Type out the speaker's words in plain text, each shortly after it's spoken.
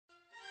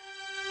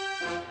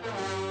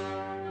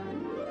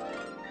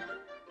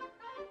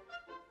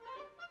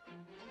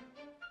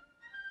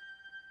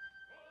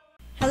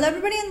Hello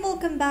everybody and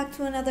welcome back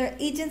to another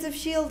Agents of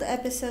S.H.I.E.L.D.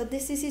 episode.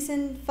 This is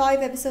season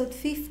 5 episode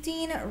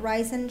 15,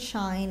 Rise and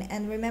Shine.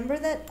 And remember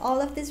that all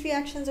of these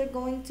reactions are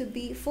going to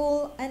be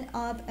full and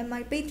up on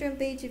my Patreon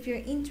page. If you're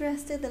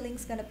interested, the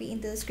link's gonna be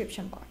in the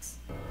description box.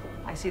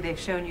 I see they've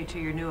shown you to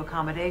your new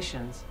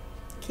accommodations.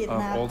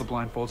 Kidnapped. All the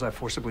blindfolds I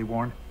forcibly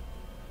worn,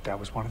 that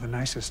was one of the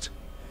nicest.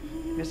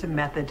 There's a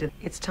method to...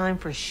 It's time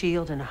for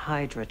S.H.I.E.L.D. and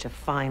Hydra to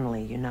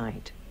finally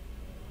unite.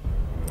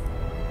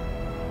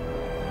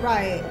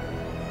 Right.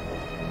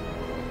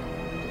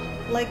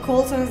 Like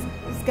Coulson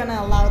is gonna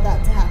allow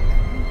that to happen.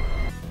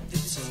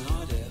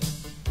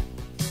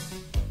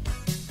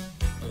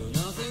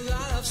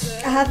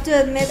 I have to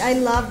admit, I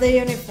love the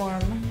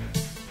uniform.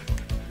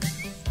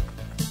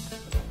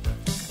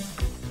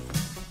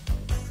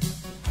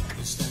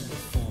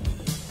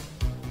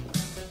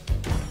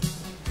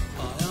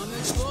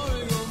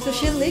 So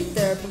she lived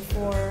there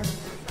before,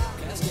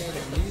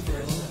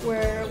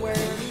 where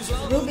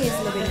Ruby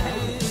is living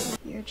now.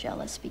 You're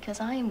jealous because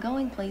I am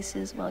going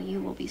places while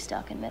you will be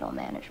stuck in middle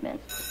management.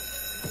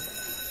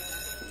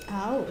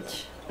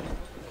 Ouch.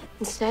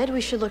 Instead,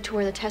 we should look to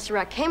where the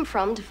Tesseract came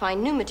from to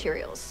find new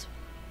materials.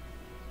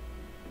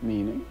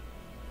 Meaning?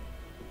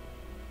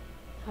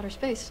 Outer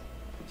space.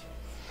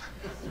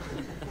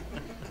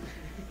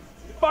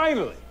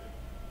 Finally!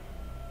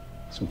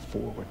 Some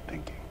forward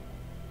thinking.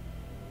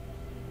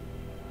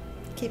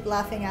 Keep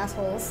laughing,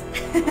 assholes.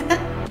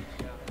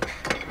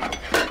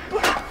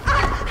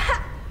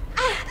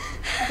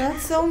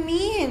 That's so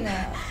mean.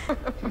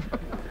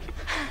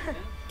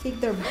 Kick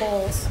their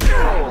balls.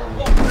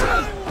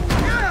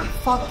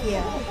 Fuck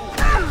yeah.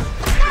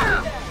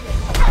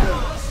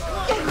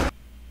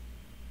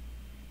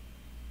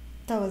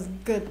 That was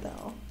good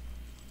though.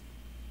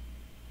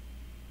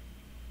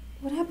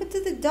 What happened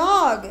to the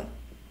dog?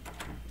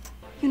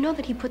 You know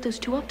that he put those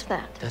two up to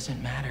that.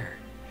 Doesn't matter.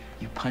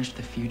 You punched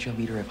the future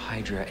leader of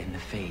Hydra in the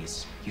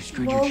face. You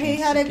screwed Well, your he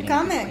chances had of it getting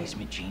coming. a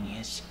replacement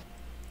genius.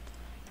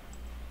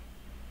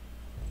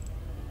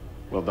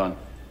 Well done.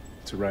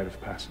 It's a rite of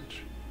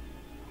passage.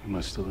 We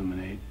must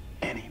eliminate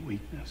any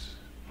weakness,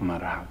 no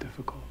matter how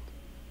difficult.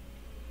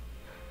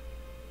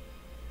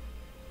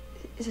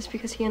 Is this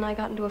because he and I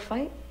got into a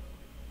fight?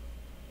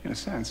 In a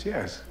sense,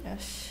 yes.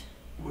 Yes.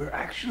 We're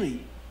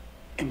actually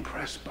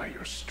impressed by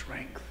your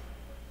strength,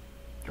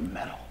 your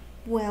mettle.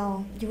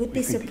 Well, you would be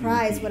We think that you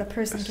surprised would what a be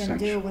person can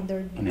do essential when they're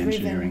in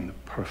engineering driven the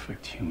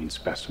perfect human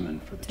specimen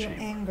for the to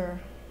chamber. anger.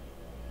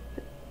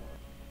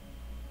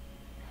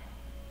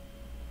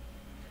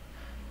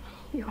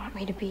 You want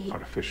me to be...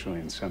 Artificially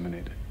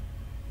inseminated.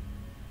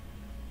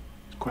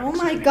 It's quite Oh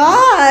my exciting.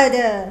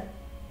 god!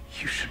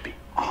 You should be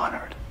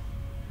honored.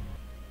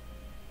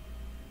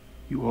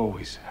 You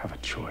always have a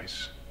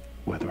choice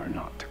whether or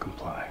not to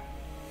comply.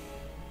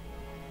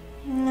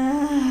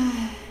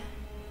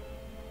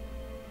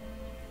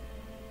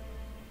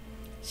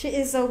 She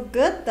is so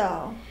good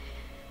though.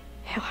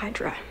 Hail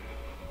Hydra.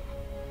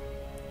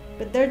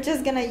 But they're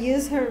just gonna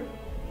use her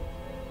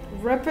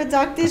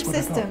reproductive That's what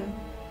I system.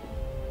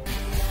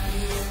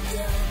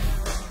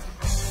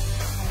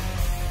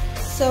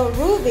 So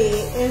Ruby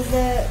is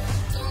the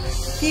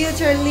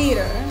future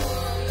leader.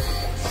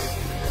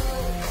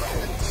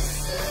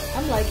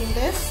 I'm liking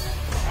this.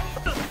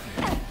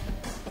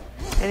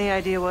 Any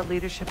idea what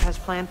leadership has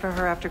planned for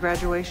her after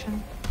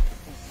graduation?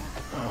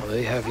 Oh,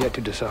 they have yet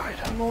to decide.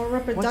 More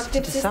What's to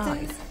reproductive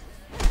decide? systems.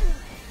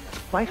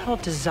 Whitehall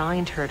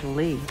designed her to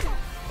lead.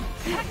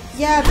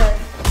 Yeah, but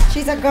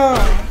she's a girl.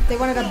 They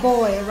wanted a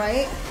boy,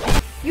 right?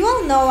 You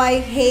all know I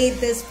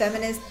hate this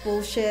feminist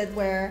bullshit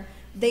where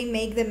they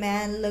make the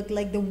man look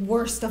like the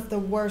worst of the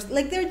worst.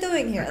 Like they're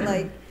doing here.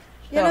 Like,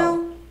 you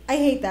know, I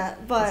hate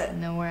that. But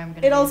know where I'm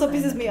gonna it also be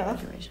pisses in me that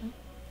off. situation.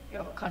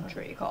 Your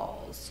country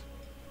calls.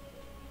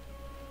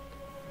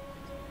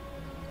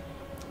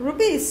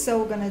 Ruby is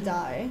so gonna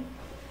die.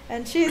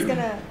 And she's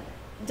gonna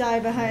die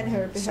behind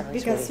her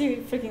because she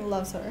freaking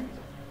loves her.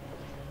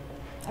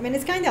 I mean,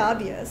 it's kind of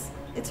obvious.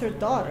 It's her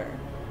daughter.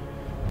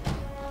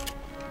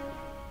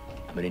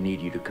 I'm gonna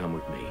need you to come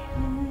with me.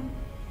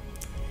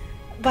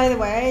 By the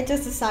way,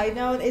 just a side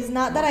note, it's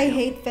not that I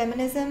hate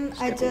feminism,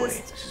 I Step away.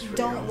 just This is for your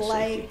don't own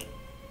like safety.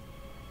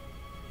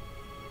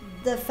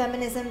 the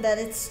feminism that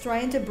it's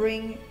trying to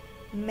bring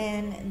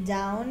men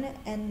down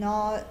and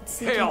not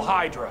seeking Hail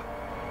Hydra!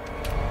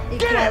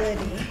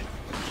 equality.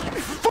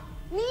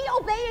 Me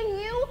obeying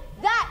you?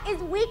 That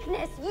is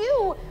weakness.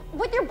 You,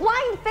 with your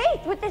blind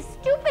faith, with this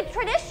stupid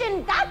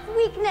tradition, that's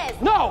weakness.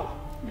 No!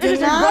 Do It is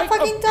a not rite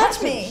fucking of touch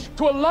passage me.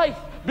 to a life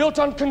built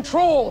on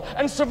control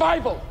and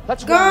survival.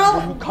 That's Girl, why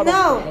when you cut no.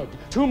 off your head,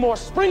 two more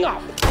spring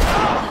up.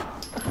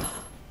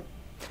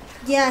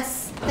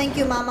 Yes, thank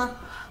you, mama.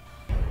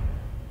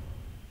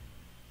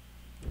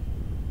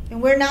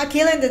 And we're not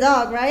killing the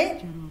dog,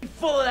 right?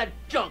 Full of that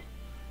junk.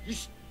 You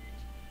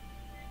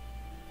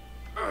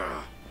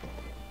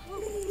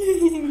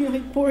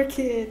Like, poor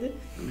kid.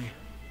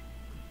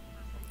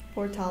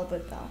 Poor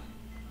Talbot, though.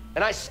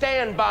 And I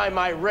stand by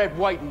my red,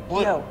 white, and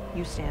blue. No,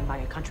 you stand by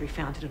a country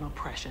founded in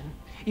oppression.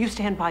 You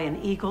stand by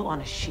an eagle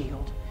on a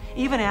shield.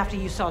 Even after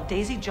you saw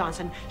Daisy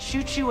Johnson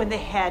shoot you in the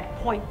head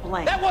point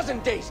blank. That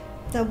wasn't Daisy.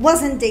 That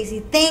wasn't Daisy.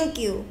 Thank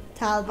you,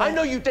 Talbot. I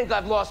know you think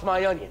I've lost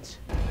my onions.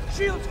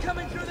 Shield's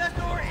coming through that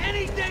door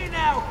any day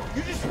now.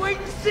 You just wait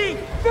and see.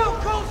 Phil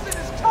Coulson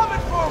is coming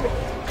for me.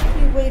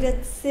 He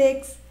waited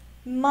 6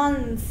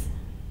 months.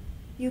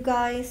 You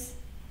guys,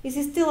 is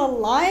he still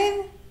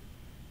alive?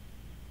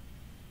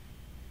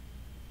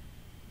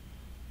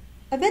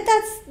 I bet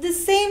that's the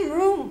same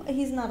room.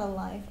 He's not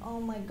alive. Oh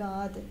my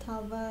god,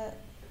 Talbot.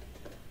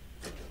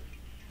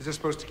 Is this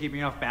supposed to keep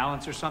me off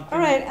balance or something?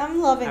 Alright,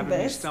 I'm loving Having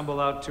me this. stumble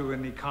out to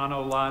an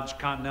Econo Lodge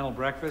continental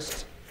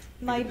breakfast?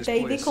 My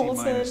baby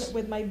Coulson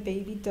with my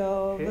baby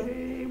dog.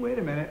 Hey, wait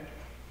a minute.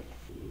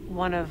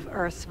 One of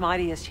Earth's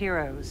mightiest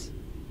heroes.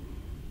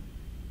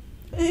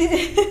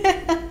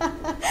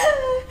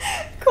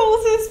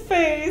 Coulson's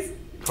face.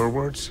 Her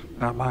words,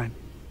 not mine.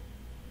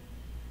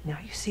 Now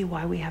you see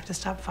why we have to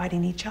stop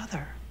fighting each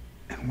other.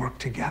 And work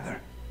together.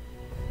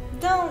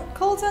 Don't,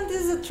 Coulson,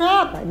 this is a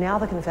trap. Right now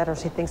the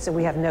Confederacy thinks that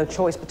we have no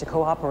choice but to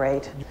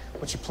cooperate.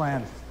 What's your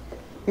plan?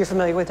 You're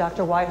familiar with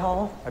Dr.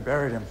 Whitehall? I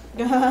buried him.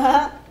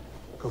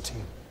 Go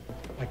team.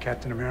 Like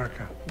Captain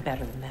America.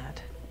 Better than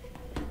that.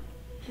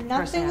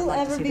 Nothing will I'd like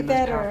ever to see be the most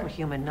better. powerful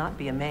human not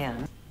be a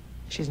man.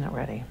 She's not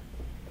ready.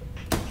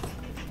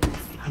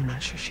 I'm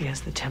not sure she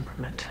has the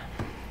temperament.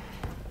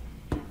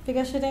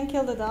 Because she didn't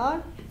kill the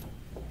dog?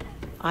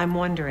 I'm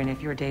wondering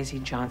if your Daisy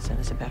Johnson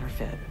is a better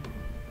fit.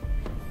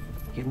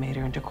 You've made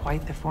her into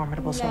quite the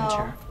formidable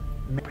soldier.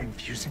 By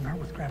infusing her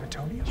with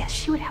gravitonia? Yes,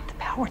 she would have the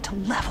power to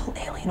level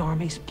alien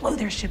armies, blow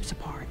their ships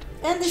apart.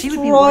 And She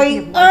would be worthy destroy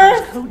of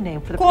Whitehall's Earth! code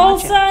name for the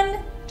Coulson!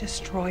 project.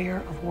 Destroyer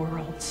of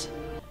worlds.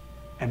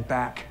 And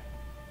back.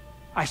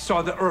 I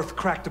saw the Earth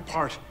cracked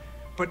apart,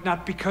 but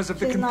not because of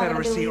the She's not gonna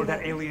Confederacy or believe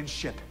that it. alien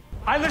ship.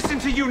 I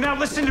listened to you, now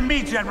listen to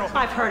me, General.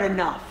 I've heard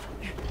enough.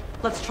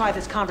 Let's try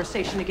this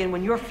conversation again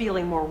when you're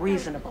feeling more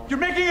reasonable. You're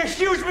making a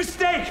huge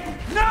mistake!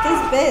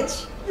 No!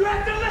 This bitch. You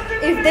have to listen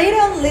to If me! they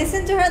don't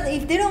listen to her,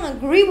 if they don't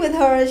agree with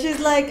her, she's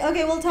like,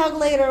 okay, we'll talk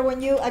later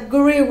when you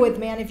agree with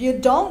me. And if you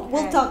don't,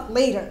 we'll talk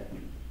later.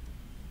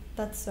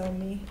 That's so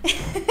me.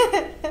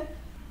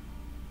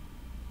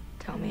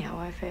 Tell me how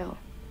I fail.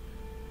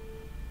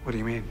 What do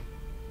you mean?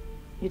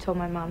 You told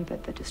my mom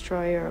that the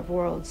destroyer of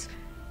worlds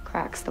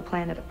cracks the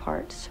planet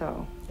apart,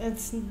 so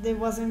It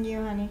wasn't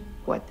you, honey.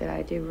 what did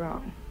I do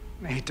wrong?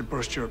 I hate to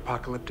burst your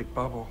apocalyptic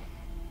bubble,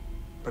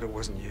 but it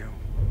wasn't you.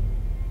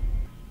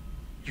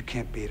 You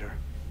can't beat her.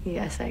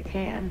 Yes, I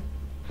can.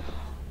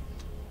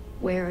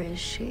 Where is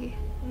she?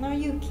 No,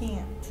 you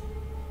can't.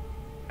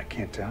 I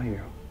can't tell you,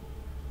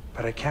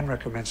 but I can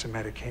recommend some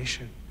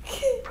medication,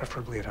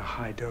 preferably at a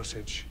high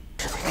dosage.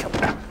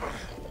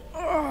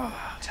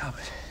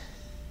 Talbot.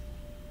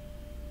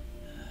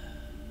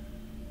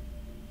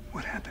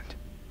 What happened?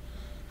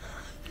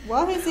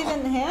 Wow, he's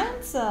even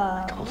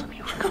handsome. Told him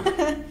you were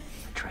coming.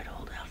 Try to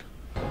hold out.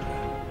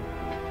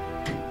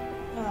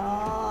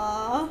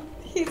 Aww,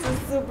 he's a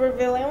super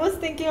villain. I was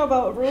thinking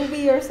about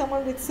Ruby or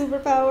someone with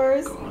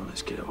superpowers. Go on,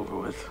 let's get it over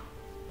with.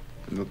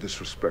 No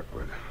disrespect,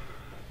 but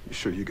you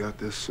sure you got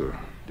this, or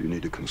do you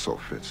need to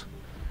consult Fitz?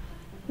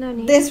 No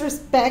need.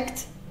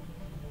 Disrespect.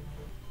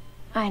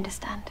 I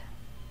understand.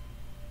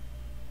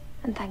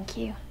 And thank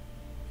you.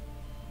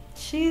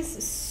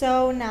 She's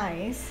so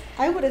nice.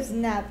 I would have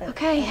snapped it.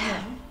 Okay.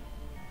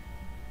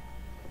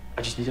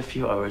 I just need a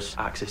few hours,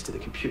 access to the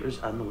computers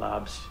and the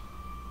labs.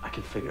 I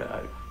can figure it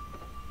out.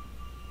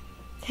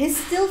 He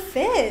still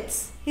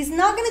fits. He's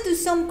not gonna do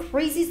some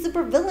crazy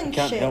super villain I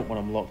can't shit. help when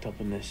I'm locked up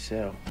in this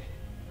cell.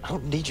 I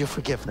don't need your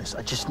forgiveness.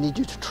 I just need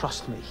you to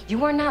trust me.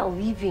 You are not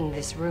leaving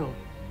this room.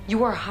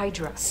 You are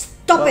Hydra.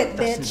 Stop it,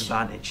 That's an bitch.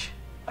 advantage.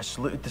 I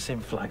saluted the same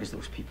flag as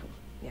those people.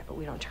 Yeah, but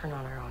we don't turn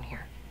on our own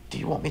here. Do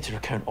you want me to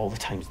recount all the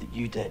times that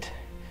you did?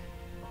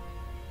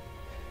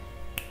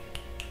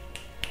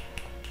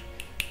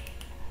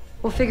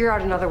 We'll figure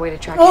out another way to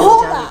track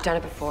Oh, you down. We've done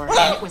it before,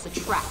 and it was a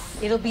trap.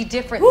 It'll be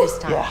different this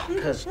time. Yeah,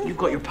 because you've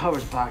got your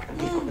powers back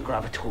and we've got the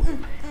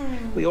gravitonium.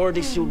 We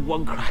already sealed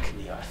one crack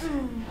in the earth.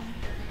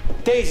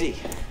 Daisy!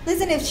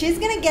 Listen, if she's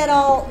gonna get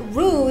all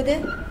rude,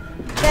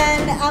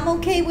 then I'm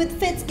okay with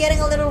Fitz getting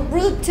a little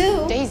rude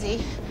too. Daisy,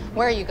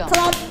 where are you going?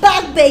 Clap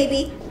back,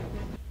 baby.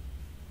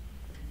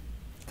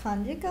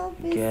 Conjugal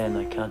business. Again,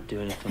 I can't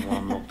do anything while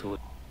I'm locked away.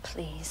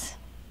 Please.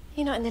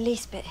 You're not in the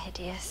least bit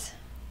hideous.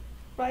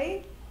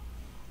 Right?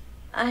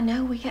 I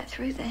know we get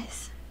through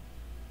this.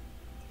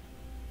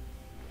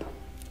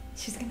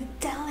 She's gonna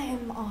tell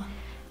him. Oh.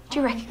 Do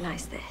you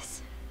recognize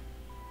this?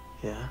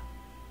 Yeah?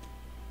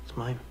 It's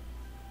mine.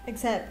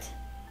 Except.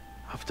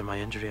 After my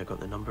injury, I got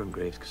the number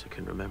engraved because I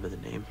couldn't remember the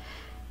name.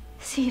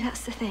 See,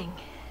 that's the thing.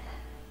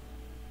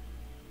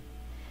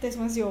 This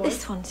one's yours.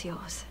 This one's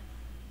yours.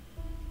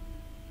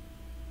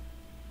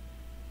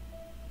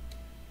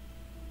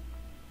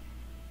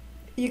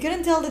 You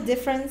couldn't tell the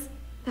difference.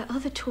 The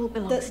other tool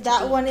belongs to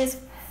That me. one is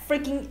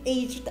freaking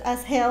aged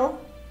as hell.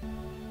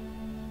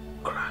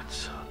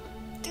 Grandson.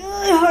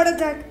 Heart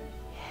attack.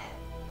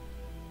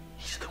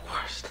 He's the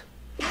worst.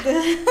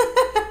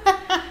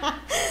 I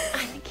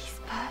think he's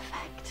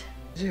perfect.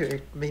 do.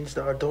 It means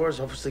that our daughter's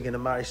obviously going to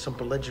marry some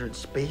belligerent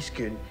space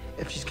goon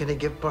if she's going to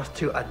give birth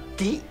to a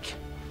Deke.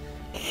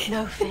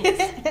 No,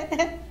 Fitz.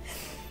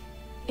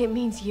 It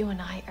means you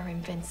and I are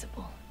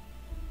invincible.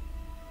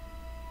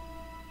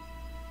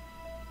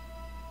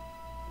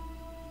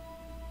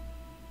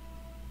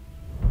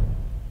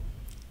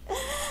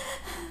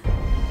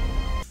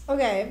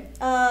 Okay,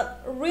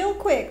 real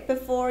quick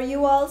before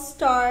you all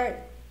start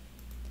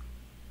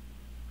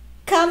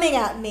coming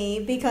at me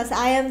because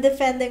I am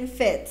defending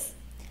Fitz.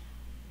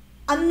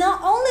 I'm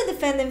not only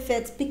defending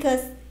Fitz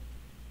because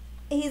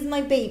he's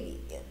my baby.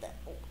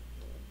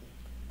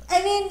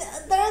 I mean,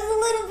 there's a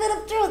little bit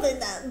of truth in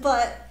that,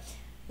 but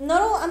I'm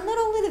not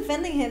only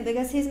defending him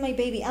because he's my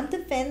baby. I'm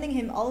defending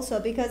him also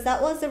because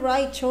that was the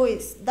right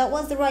choice. That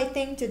was the right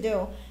thing to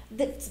do.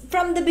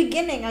 From the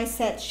beginning, I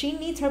said she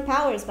needs her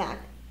powers back.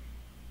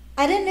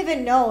 I didn't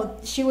even know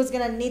she was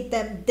gonna need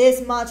them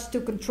this much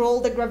to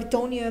control the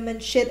gravitonium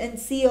and shit and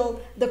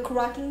seal the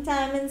cracking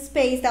time and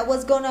space that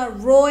was gonna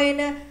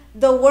ruin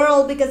the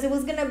world because it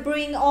was gonna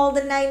bring all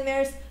the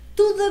nightmares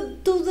to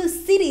the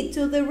city,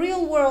 to the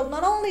real world,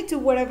 not only to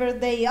wherever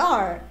they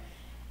are.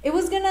 It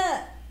was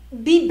gonna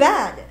be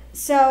bad.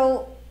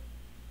 So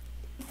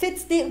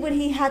Fitz did what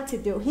he had to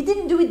do. He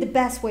didn't do it the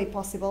best way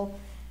possible.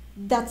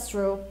 That's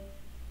true.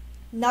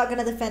 Not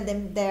gonna defend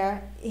him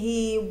there.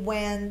 He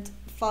went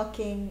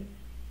fucking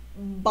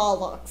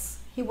bollocks.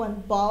 He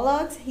went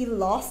bollocks. He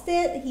lost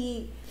it.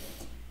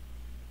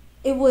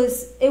 It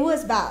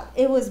was bad.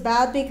 It was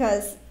bad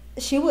because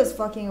she was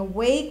fucking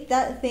awake.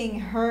 That thing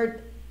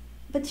hurt,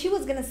 but she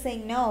was gonna say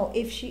no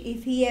if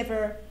he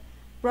ever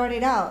brought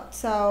it out.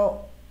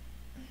 So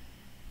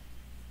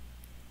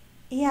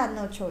he had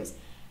no choice.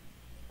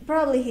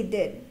 Probably he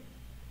did.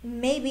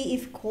 Maybe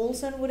if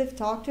Coulson would have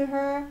talked to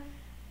her,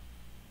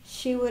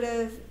 she would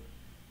have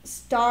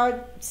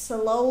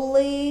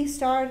slowly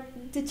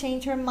start to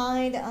change her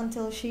mind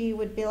until she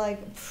would be like,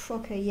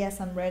 okay, yes,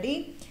 I'm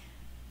ready.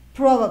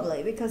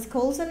 Probably, because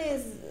Coulson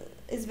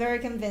is very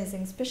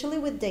convincing, especially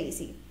with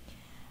Daisy.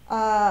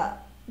 But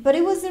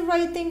it was the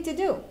right thing to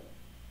do.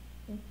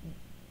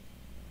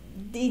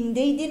 They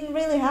didn't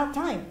really have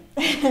time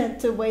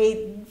to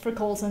wait for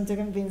Coulson to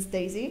convince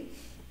Daisy.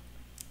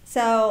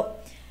 So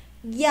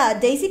yeah,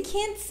 Daisy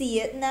can't see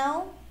it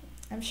now.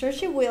 I'm sure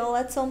she will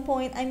at some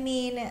point. I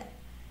mean,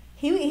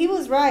 he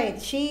was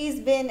right. She's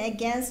been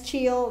against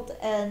S.H.I.E.L.D.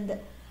 and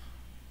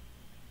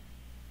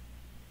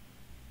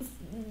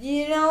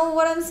you know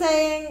what I'm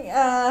saying?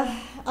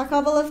 A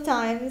couple of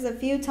times, a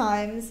few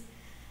times.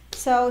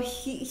 So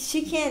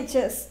she can't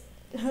just,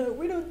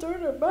 we don't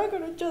turn our back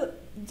on each other.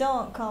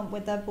 Don't come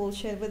with that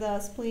bullshit with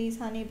us, please,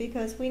 honey,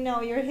 because we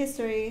know your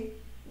history.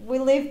 We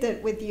lived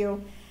it with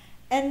you.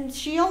 And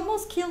she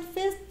almost killed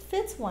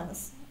Fitz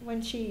once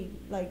when she,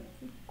 like,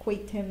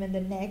 quaked him in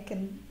the neck,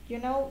 and you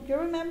know, you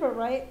remember,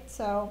 right?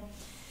 So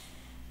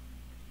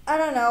I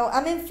don't know,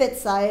 I'm in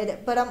Fitz's side,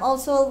 but I'm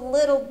also a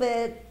little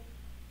bit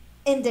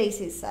in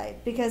Daisy's side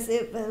because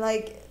it,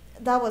 like,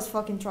 that was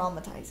fucking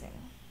traumatizing.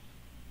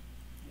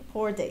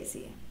 Poor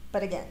Daisy.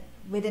 But again,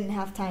 we didn't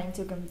have time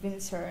to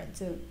convince her and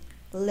to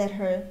let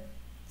her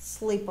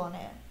sleep on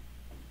it.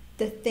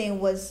 The thing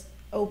was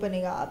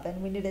opening up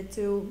and we needed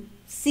to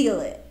seal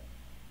it.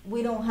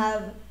 We don't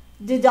have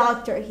the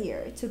doctor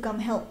here to come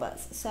help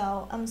us.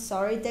 So I'm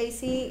sorry,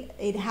 Daisy,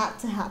 it had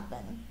to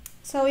happen.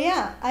 So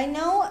yeah, I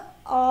know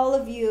all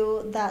of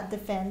you that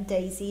defend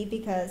Daisy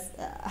because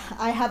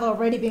I have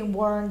already been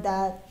warned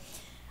that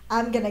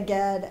I'm gonna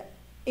get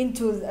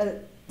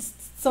into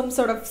some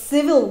sort of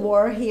civil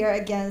war here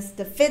against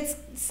the Fitz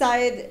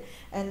side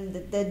and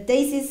the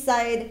Daisy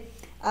side.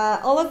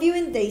 All of you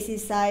in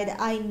Daisy's side,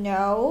 I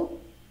know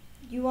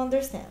you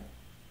understand.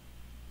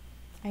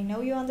 I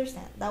know you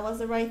understand. That was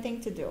the right thing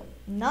to do.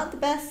 Not the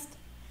best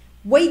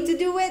way to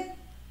do it,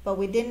 but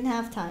we didn't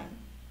have time.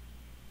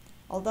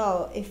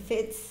 Although, if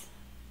Fitz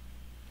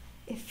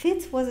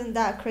wasn't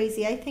that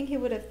crazy, I think he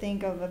would have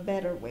think of a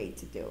better way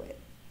to do it.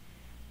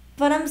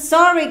 But I'm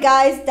sorry,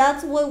 guys.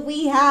 That's what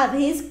we have.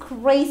 He's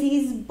crazy.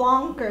 He's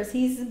bonkers.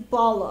 He's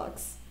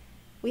bollocks.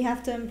 We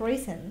have to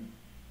embrace him.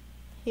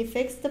 He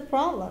fixed the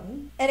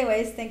problem.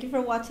 Anyways, thank you for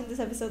watching this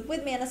episode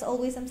with me. And as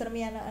always, I'm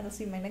Saramiana, and I'll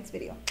see you in my next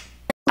video.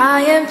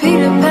 I am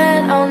Peter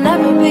Pan, I'll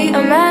never be a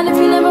man if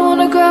you never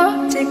wanna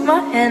grow. Take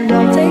my hand,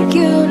 I'll take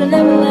you to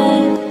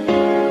Neverland.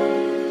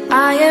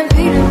 I am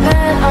Peter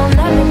Pan, I'll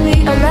never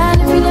be a man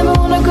if you never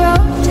wanna grow.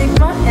 Take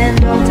my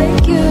hand, I'll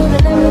take you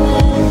to Neverland.